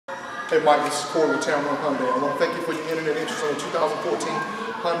Hey Mike, this is Corey with Tameron Hyundai. I want to thank you for your internet interest on the 2014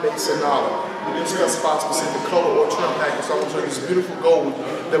 Hyundai Sonata. We didn't specify specific color or trim package, so I'm going to show you this beautiful gold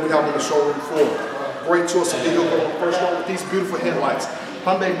that we have on the showroom floor. Great choice of vehicle on the first row with these beautiful headlights.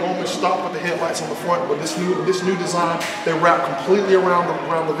 Hyundai normally stop with the headlights on the front, but this new design, they wrap completely around the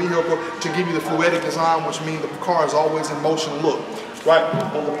vehicle to give you the fluidic design, which means the car is always in motion look. Right,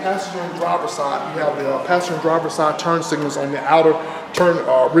 on the passenger and driver side, you have the passenger and driver side turn signals on the outer turn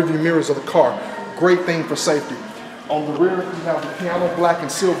rearview mirrors of the car. Great thing for safety. On the rear, you have the piano black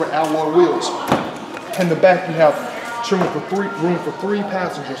and silver alloy wheels. In the back, you have room for three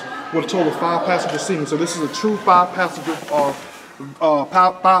passengers with a total of 5 passenger seating. So this is a true 5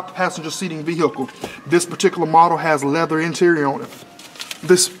 passenger seating vehicle. This particular model has leather interior on it.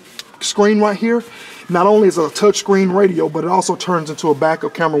 This screen right here, not only is it a touchscreen radio, but it also turns into a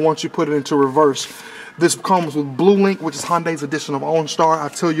backup camera once you put it into reverse. This comes with Blue Link, which is Hyundai's edition of OnStar. I'll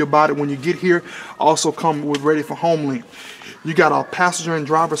tell you about it when you get here. Also come with Ready for Home Link. You got a passenger and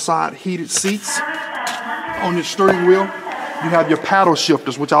driver side heated seats on your steering wheel. You have your paddle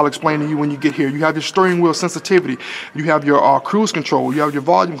shifters, which I'll explain to you when you get here. You have your steering wheel sensitivity. You have your cruise control. You have your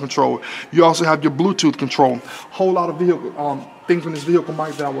volume control. You also have your Bluetooth control. Whole lot of vehicle things in this vehicle,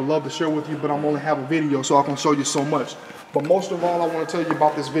 Mike, that I would love to share with you, but I'm only have a video, so I can show you so much. But most of all, I want to tell you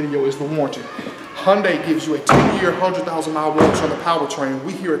about this video is the warranty. Hyundai gives you a 10-year, 100,000-mile warranty on the powertrain.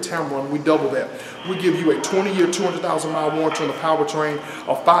 We here at Tameron, we double that. We give you a 20-year, 200,000-mile warranty on the powertrain,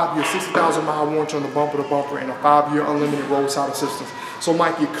 a 5-year, 60,000-mile warranty on the bumper-to-bumper, and a 5-year unlimited roadside assistance. So,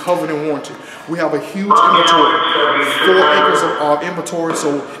 Mike, you're covered in warranty. We have a huge inventory, 4 acres of inventory.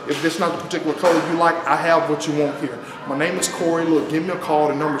 So, if this is not the particular color you like, I have what you want here. My name is Corey. Look, give me a call.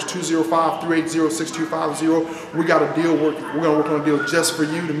 The number is 205-380-6250. We got a deal working. We're going to work on a deal just for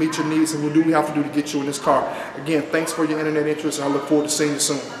you to meet your needs, and we'll do what we have to do to get you in this car. Again, thanks for your internet interest, and I look forward to seeing you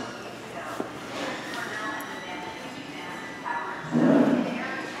soon.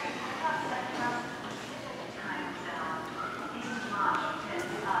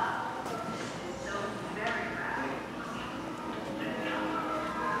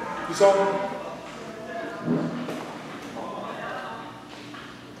 You saw me?